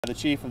The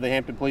Chief of the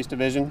Hampton Police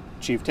Division,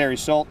 Chief Terry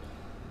Solt,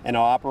 and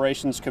our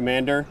Operations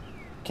Commander,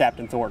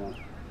 Captain Thornton.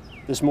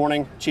 This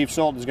morning, Chief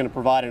Solt is going to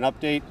provide an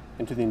update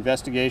into the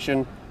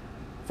investigation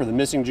for the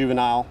missing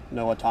juvenile,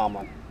 Noah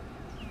Tomlin.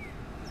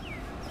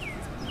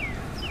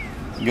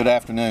 Good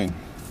afternoon.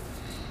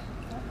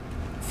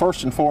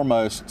 First and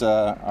foremost,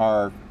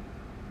 our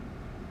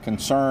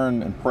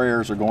concern and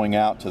prayers are going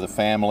out to the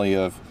family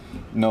of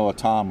Noah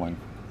Tomlin.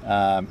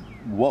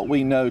 What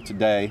we know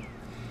today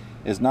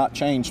has not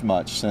changed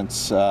much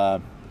since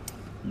the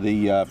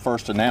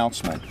first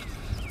announcement.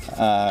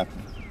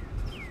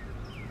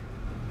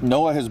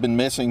 Noah has been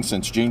missing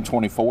since June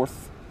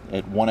 24th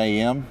at 1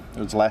 a.m.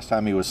 It was the last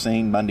time he was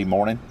seen, Monday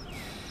morning,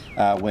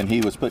 when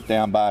he was put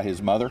down by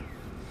his mother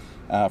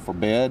for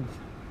bed.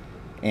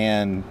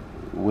 And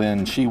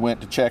when she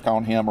went to check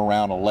on him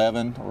around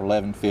 11 or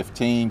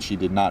 11:15, she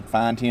did not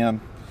find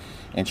him,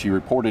 and she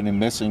reported him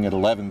missing at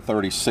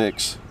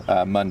 11:36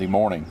 Monday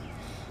morning.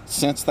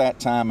 Since that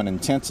time, an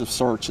intensive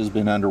search has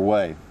been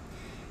underway.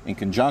 In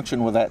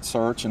conjunction with that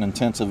search, an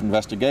intensive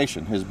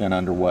investigation has been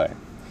underway.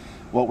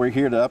 What we're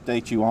here to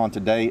update you on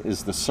today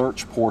is the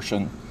search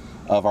portion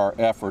of our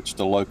efforts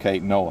to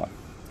locate Noah.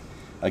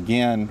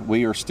 Again,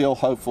 we are still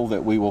hopeful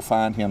that we will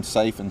find him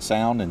safe and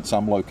sound in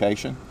some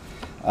location,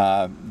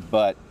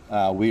 but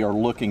we are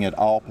looking at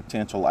all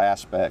potential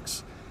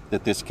aspects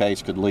that this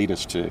case could lead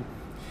us to.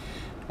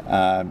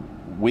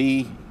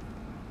 We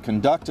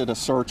conducted a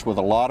search with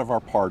a lot of our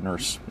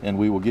partners, and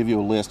we will give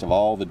you a list of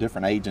all the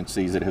different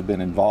agencies that have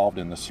been involved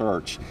in the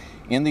search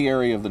in the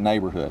area of the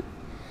neighborhood.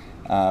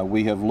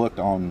 We have looked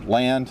on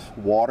land,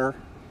 water,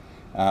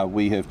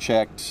 we have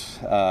checked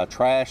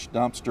trash,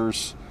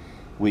 dumpsters,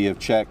 we have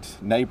checked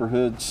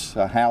neighborhoods,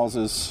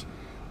 houses,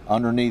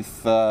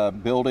 underneath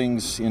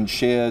buildings, in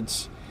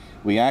sheds.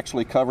 We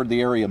actually covered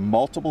the area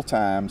multiple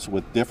times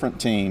with different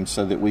teams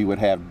so that we would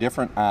have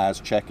different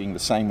eyes checking the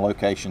same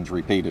locations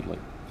repeatedly.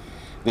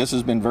 This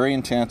has been very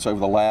intense over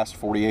the last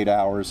 48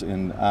 hours,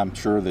 and I'm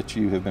sure that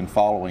you have been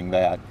following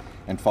that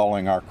and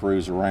following our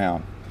crews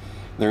around.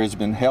 There has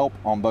been help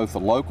on both the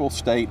local,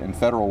 state, and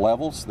federal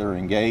levels. They're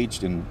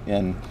engaged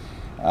in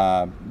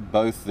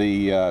both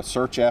the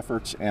search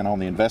efforts and on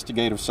the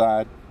investigative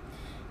side,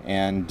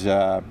 and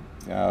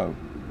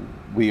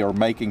we are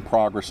making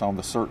progress on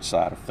the search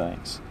side of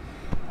things.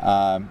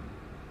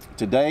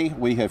 Today,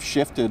 we have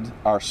shifted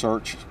our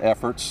search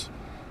efforts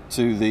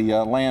to the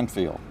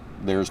landfill.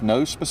 There's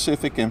no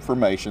specific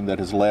information that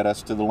has led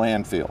us to the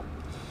landfill,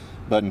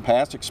 but in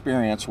past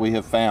experience we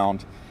have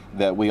found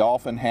that we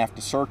often have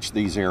to search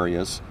these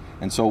areas,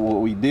 and so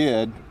what we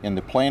did in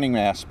the planning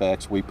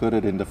aspects, we put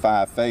it into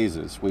 5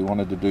 phases. We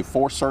wanted to do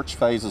 4 search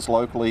phases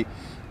locally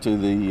to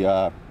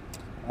the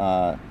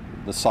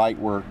site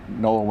where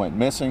Noah went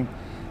missing,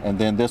 and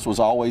then this was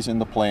always in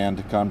the plan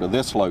to come to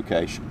this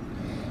location.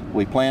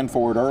 We planned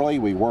for it early.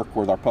 We worked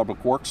with our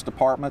Public Works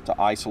Department to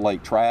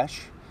isolate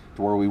trash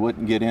to where we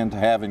wouldn't get into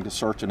having to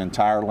search an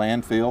entire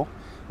landfill.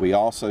 We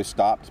also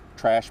stopped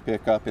trash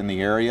pickup in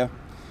the area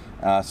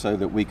so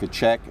that we could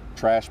check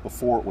trash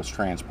before it was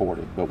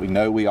transported, but we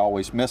know we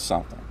always miss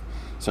something.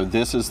 So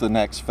this is the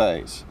next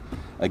phase.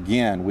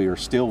 Again, we are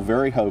still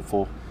very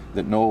hopeful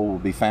that Noah will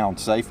be found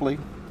safely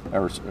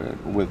or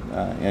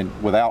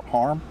without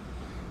harm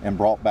and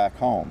brought back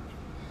home.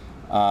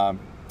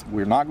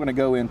 We're not going to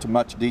go into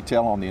much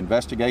detail on the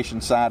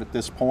investigation side at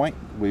this point.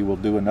 We will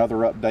do another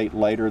update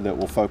later that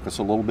will focus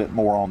a little bit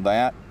more on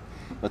that.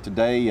 But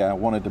today I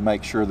wanted to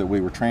make sure that we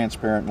were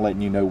transparent and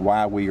letting you know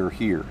why we are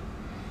here.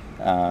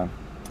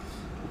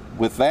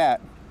 With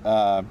that,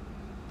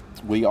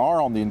 we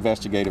are on the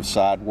investigative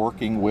side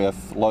working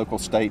with local,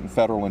 state, and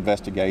federal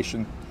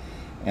investigation,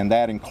 and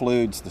that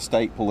includes the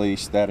state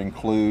police, that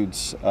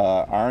includes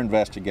our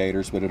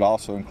investigators, but it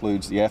also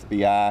includes the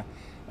FBI,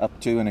 up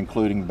to and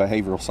including the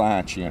behavioral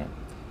science unit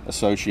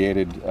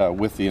associated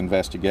with the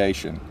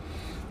investigation.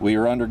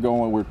 We're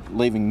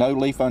leaving no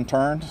leaf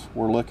unturned.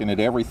 We're looking at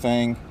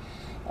everything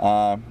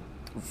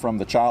from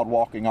the child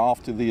walking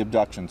off to the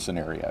abduction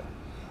scenario.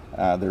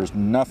 There's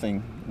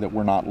nothing that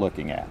we're not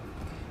looking at.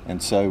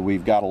 And so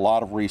we've got a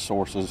lot of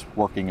resources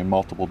working in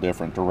multiple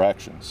different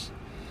directions.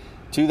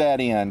 To that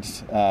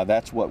end,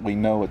 that's what we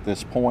know at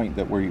this point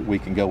that we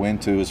can go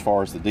into as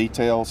far as the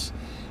details.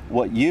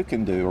 What you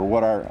can do, or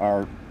what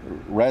our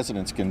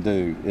residents can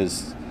do,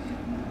 is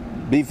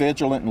be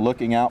vigilant and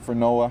looking out for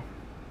Noah,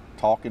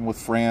 talking with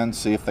friends,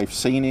 see if they've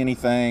seen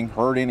anything,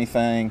 heard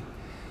anything.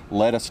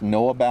 Let us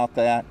know about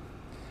that,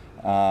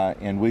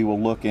 and we will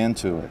look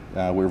into it.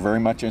 We're very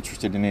much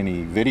interested in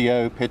any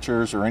video,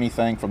 pictures, or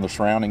anything from the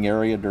surrounding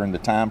area during the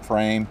time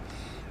frame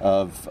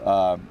of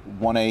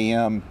 1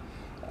 a.m.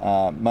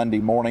 Monday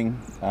morning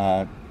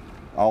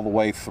all the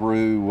way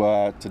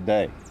through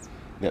today,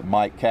 that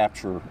might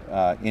capture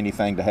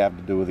anything to have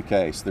to do with the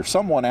case. There's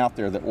someone out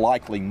there that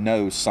likely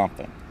knows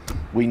something.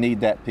 We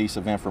need that piece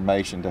of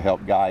information to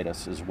help guide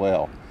us as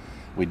well.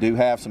 We do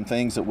have some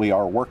things that we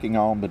are working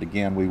on, but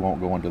again, we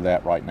won't go into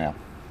that right now.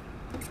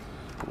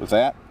 With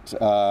that,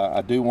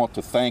 I do want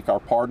to thank our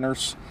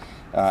partners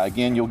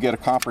Again, you'll get a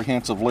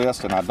comprehensive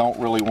list, and I don't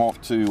really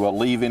want to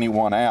leave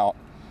anyone out,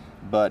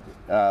 but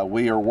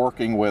we are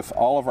working with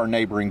all of our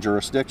neighboring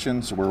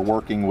jurisdictions. We're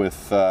working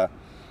with,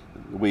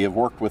 we have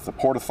worked with the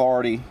Port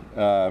Authority,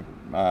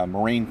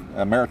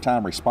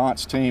 Maritime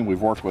Response Team.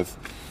 We've worked with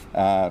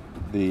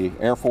the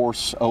Air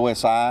Force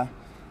OSI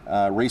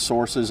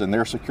resources and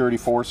their security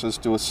forces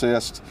to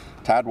assist,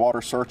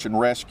 Tidewater Search and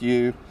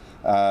Rescue,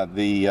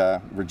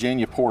 the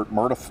Virginia Port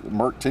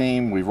MERT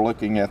team. We're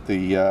looking at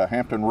the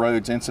Hampton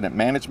Roads Incident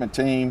Management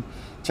Team.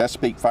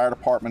 Chesapeake Fire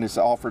Department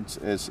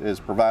has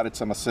provided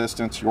some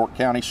assistance. York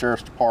County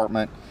Sheriff's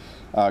Department,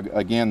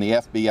 again the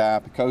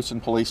FBI,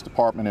 Pocosin Police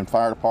Department and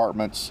fire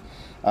departments.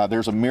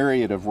 There's a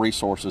myriad of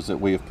resources that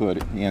we have put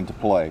into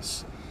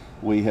place.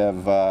 We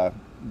have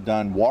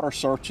done water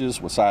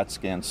searches with side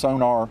scan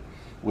sonar.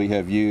 We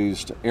have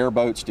used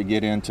airboats to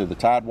get into the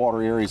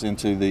tidewater areas,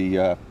 into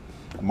the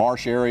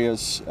marsh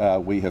areas.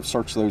 We have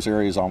searched those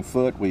areas on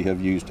foot. We have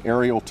used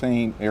aerial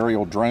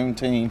drone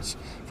teams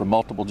from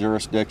multiple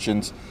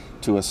jurisdictions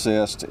to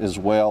assist, as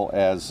well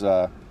as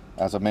I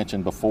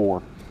mentioned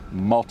before,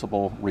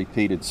 multiple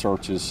repeated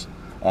searches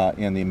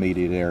in the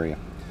immediate area.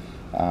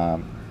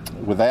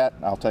 With that,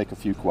 I'll take a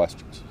few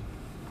questions.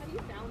 Have you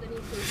found any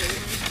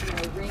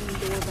surveillance, Ring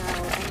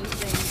doorbell, anything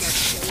that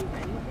shows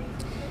anything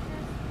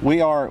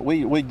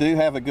suspicious? We do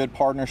have a good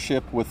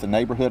partnership with the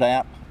neighborhood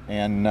app,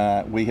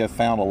 and we have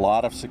found a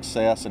lot of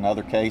success in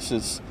other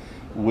cases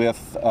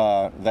with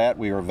that.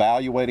 We are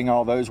evaluating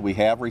all those. We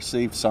have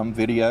received some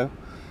video.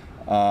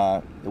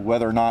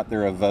 Whether or not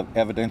they're of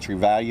evidentiary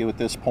value at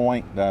this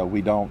point,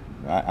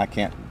 I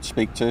can't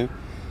speak to,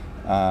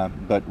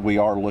 but we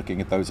are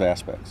looking at those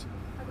aspects.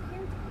 Are the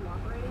parents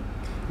cooperating?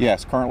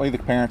 Yes, currently the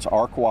parents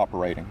are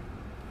cooperating. Is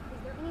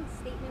there any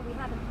statement? We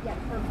haven't yet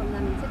heard from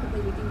them, and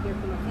typically we do hear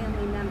from a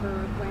family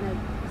member when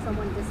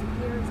someone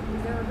disappears.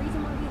 Is there a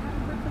reason why we haven't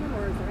heard from them,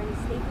 or is there any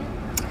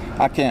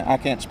statement? I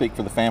can't speak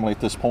for the family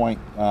at this point.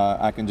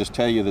 I can just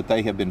tell you that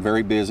they have been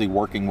very busy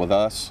working with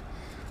us,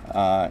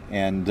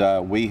 and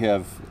we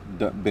have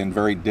been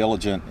very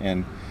diligent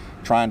in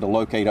trying to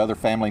locate other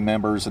family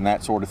members and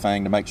that sort of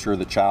thing to make sure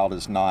the child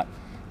is not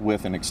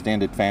with an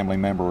extended family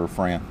member or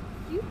friend.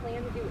 Do you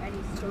plan to do any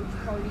search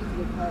parties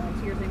with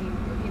volunteers? I mean,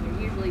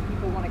 usually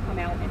people want to come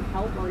out and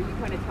help, or are you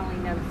kind of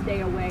telling them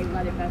stay away,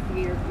 let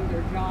investigators do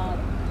their job?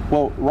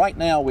 Well, right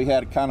now we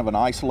had kind of an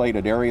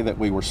isolated area that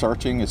we were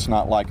searching. It's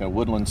not like a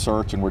woodland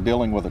search, and we're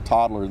dealing with a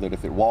toddler that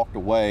if it walked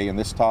away, and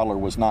this toddler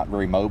was not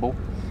very mobile,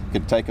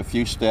 could take a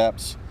few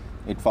steps,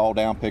 it'd fall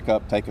down, pick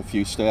up, take a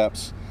few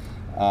steps.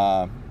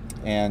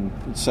 And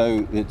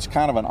so it's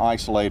kind of an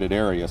isolated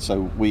area.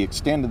 So we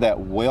extended that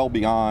well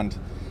beyond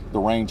the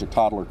range a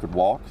toddler could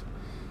walk.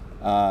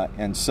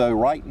 And so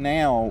right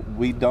now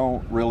we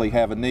don't really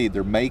have a need.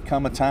 There may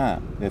come a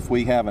time if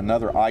we have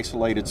another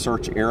isolated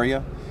search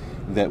area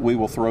that we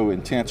will throw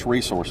intense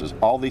resources.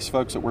 All these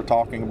folks that we're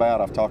talking about,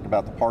 I've talked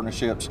about the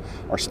partnerships,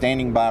 are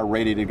standing by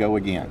ready to go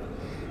again.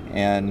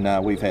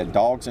 And we've had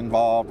dogs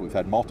involved, we've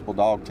had multiple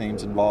dog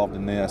teams involved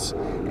in this,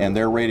 and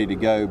they're ready to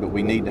go, but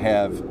we need to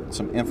have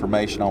some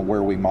information on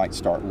where we might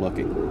start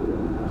looking.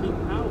 Chief,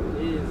 how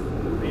is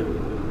the family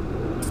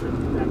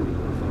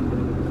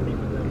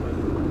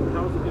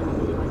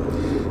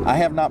doing? I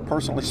have not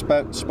personally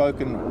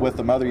spoken with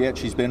the mother yet.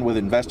 She's been with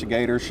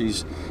investigators.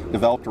 She's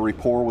developed a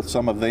rapport with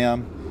some of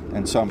them,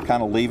 and so I'm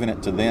kind of leaving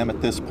it to them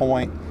at this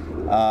point.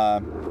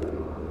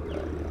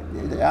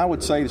 I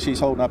would say that she's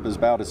holding up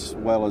about as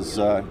well as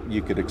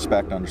you could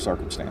expect under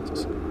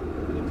circumstances.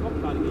 When you talk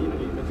about it, you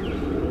mentioned that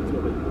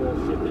you all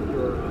shifted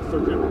your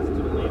search efforts to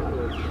the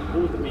landfill.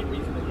 What was the main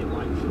reason that you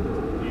wanted to shift to the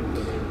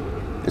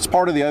landfill? It's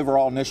part of the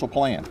overall initial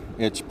plan.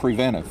 It's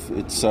preventive.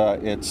 It's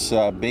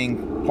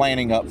being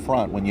planning up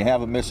front. When you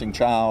have a missing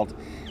child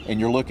and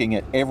you're looking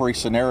at every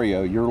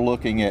scenario, you're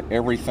looking at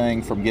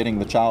everything from getting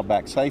the child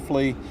back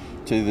safely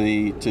to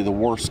the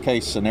worst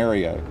case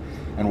scenario.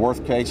 And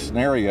worst case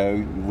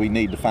scenario, we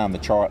need to find the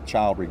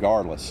child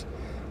regardless.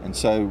 And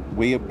so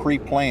we have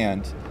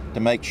pre-planned to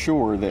make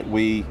sure that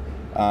we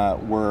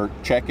were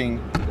checking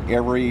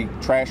every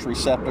trash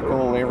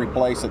receptacle, every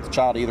place that the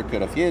child either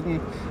could have hidden,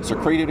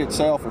 secreted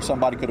itself, or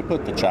somebody could have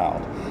put the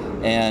child.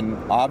 And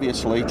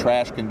obviously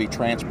trash can be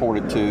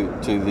transported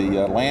to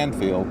the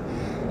landfill.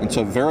 And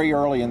so very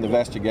early in the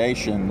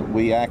investigation,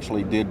 we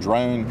actually did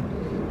drone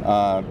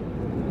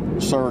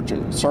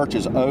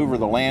searches over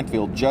the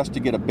landfill just to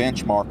get a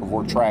benchmark of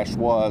where trash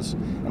was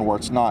and where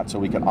it's not, so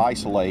we could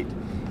isolate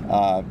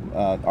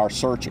our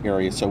search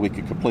area so we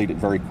could complete it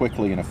very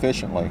quickly and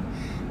efficiently.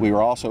 We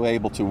were also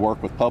able to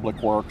work with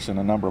Public Works and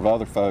a number of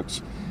other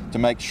folks to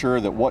make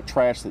sure that what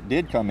trash that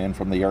did come in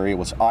from the area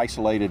was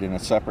isolated in a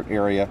separate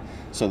area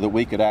so that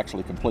we could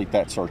actually complete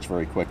that search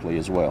very quickly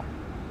as well.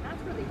 As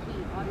for the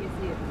heat,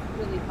 obviously it's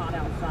really hot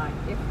outside.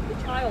 If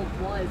the child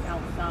was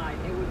outside,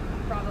 it would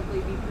probably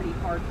be pretty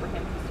hard for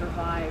him to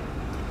survive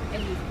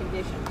in these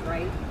conditions,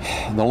 right?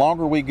 The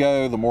longer we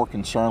go, the more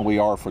concerned we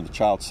are for the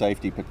child's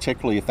safety,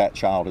 particularly if that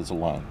child is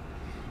alone.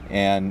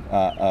 And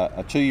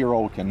a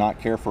 2-year-old cannot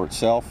care for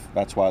itself.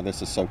 That's why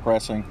this is so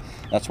pressing.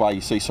 That's why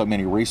you see so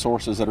many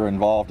resources that are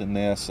involved in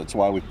this. That's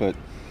why we put,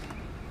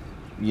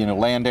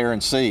 land, air,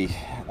 and sea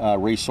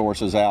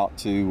resources out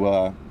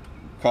to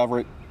cover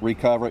it,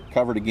 recover it,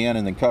 cover it again,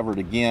 and then cover it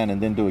again,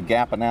 and then do a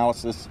gap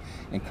analysis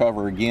and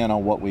cover again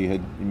on what we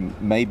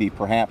had maybe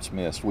perhaps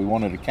missed. We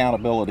wanted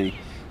accountability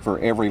for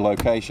every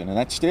location, and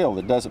that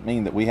doesn't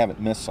mean that we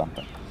haven't missed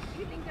something. Do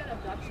you think that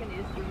abduction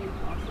is really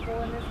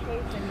possible in this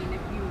case? I mean,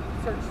 if you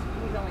search,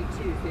 he's only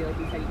 2, so like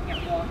you said, he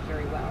can't walk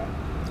very well.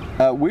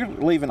 We're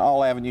leaving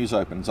all avenues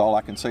open, is all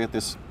I can say at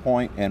this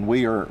point, and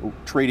we are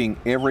treating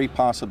every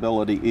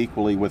possibility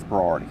equally with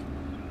priority.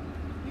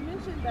 You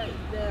mentioned that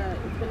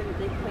it's been in the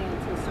big plan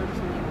to search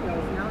the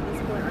landfills. Now at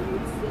this point, are you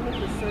extending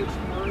the search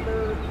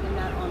further than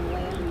that on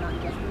land and not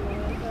just in the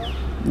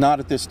landfill? Not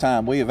at this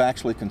time. We have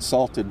actually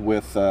consulted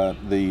with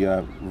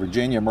the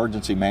Virginia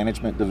Emergency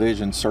Management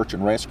Division search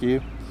and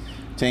rescue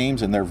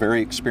teams, and they're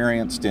very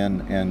experienced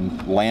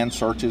in land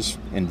searches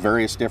in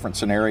various different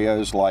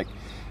scenarios like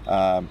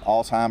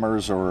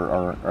Alzheimer's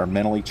or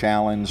mentally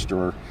challenged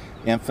or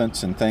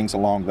infants and things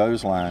along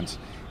those lines.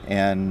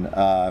 And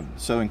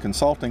so in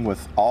consulting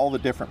with all the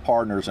different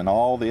partners and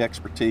all the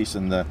expertise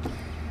and the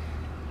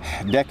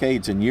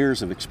decades and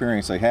years of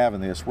experience they have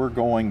in this, we're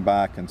going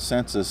by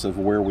consensus of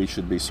where we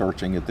should be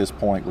searching at this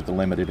point with the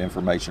limited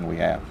information we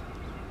have.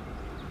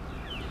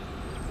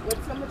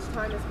 With so much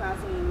time is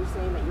passing and you're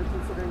saying that you're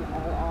considering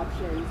all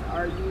options,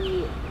 are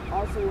you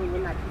also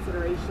in that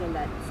consideration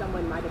that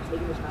someone might have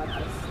taken the child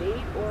out of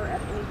state or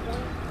at any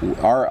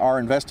point? Our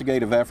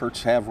investigative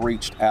efforts have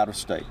reached out of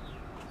state.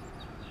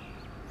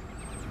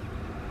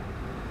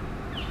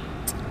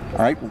 All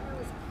right. Do we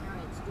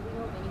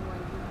know of anyone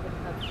who could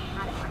have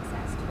had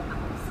access to the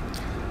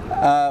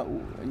house?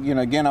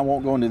 Again, I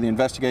won't go into the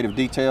investigative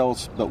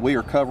details, but we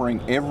are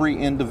covering every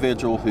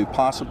individual who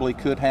possibly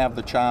could have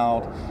the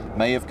child,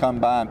 may have come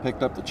by and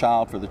picked up the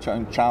child for the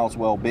child's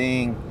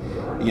well-being.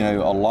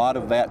 A lot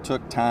of that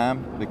took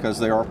time because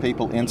there are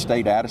people in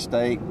state, out of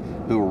state,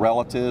 who are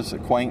relatives,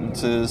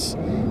 acquaintances.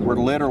 We're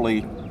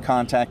literally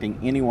contacting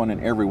anyone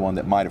and everyone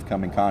that might have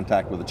come in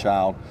contact with a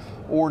child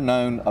or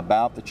known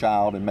about the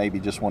child and maybe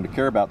just wanted to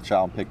care about the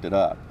child and picked it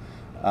up.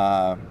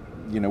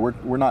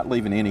 We're not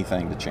leaving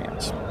anything to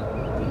chance.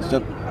 So,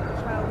 the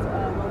child's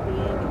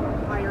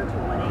well-being prior to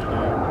 1 a.m.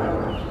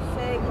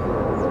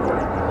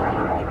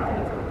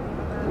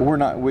 we're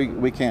not.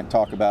 We can't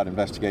talk about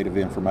investigative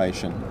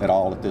information at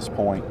all at this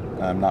point.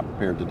 I'm not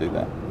prepared to do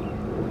that.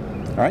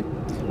 All right.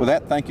 With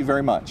that, thank you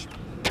very much.